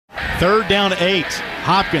3rd down 8.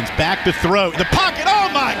 Hopkins back to throw. The pocket, oh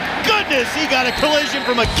my goodness! He got a collision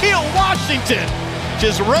from Akeel Washington.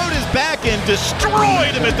 Just rode his back and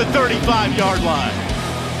destroyed him at the 35-yard line.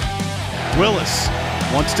 Willis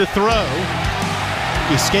wants to throw.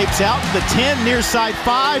 Escapes out to the 10, near side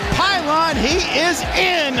 5. Pylon, he is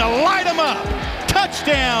in. Light him up.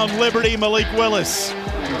 Touchdown, Liberty, Malik Willis.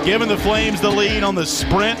 Giving the Flames the lead on the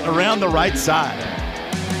sprint around the right side.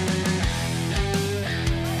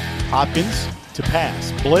 Hopkins to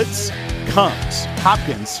pass. Blitz comes.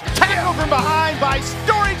 Hopkins tackled from behind by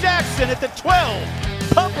Story Jackson at the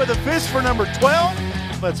 12. Pump with a fist for number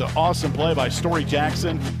 12. That's an awesome play by Story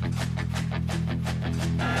Jackson.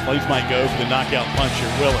 Flames might go for the knockout puncher.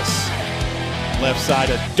 Willis. Left side,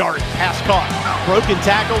 a dart, pass caught. Broken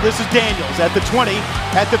tackle, this is Daniels at the 20,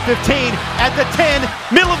 at the 15, at the 10,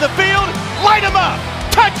 middle of the field, light him up!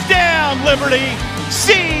 Touchdown, Liberty,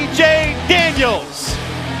 C.J. Daniels.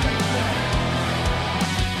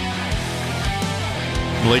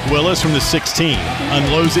 Malik Willis from the 16,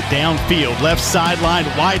 unloads it downfield, left sideline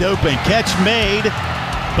wide open, catch made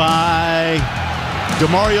by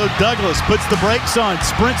Demario Douglas, puts the brakes on,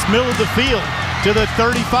 sprints middle of the field to the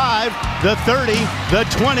 35, the 30, the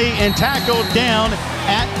 20, and tackled down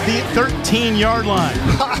at the 13-yard line.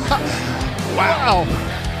 Wow.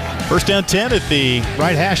 1st down 10 at the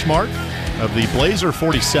right hash mark of the Blazer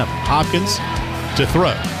 47. Hopkins to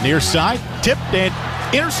throw, near side, tipped and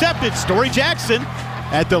intercepted. Story Jackson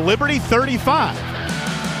at the Liberty 35.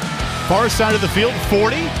 Far side of the field,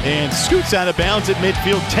 40, and scoots out of bounds at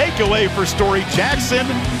midfield. Takeaway for Story Jackson.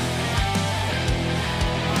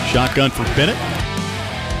 Shotgun for Bennett.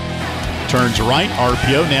 Turns right,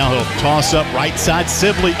 RPO. Now he'll toss up right side.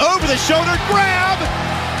 Sibley over the shoulder, grab.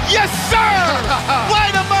 Yes, sir!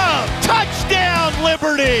 Light him up! Touchdown,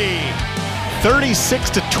 Liberty!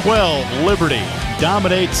 36-12, Liberty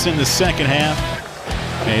dominates in the second half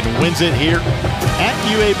and wins it here at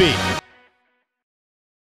UAB.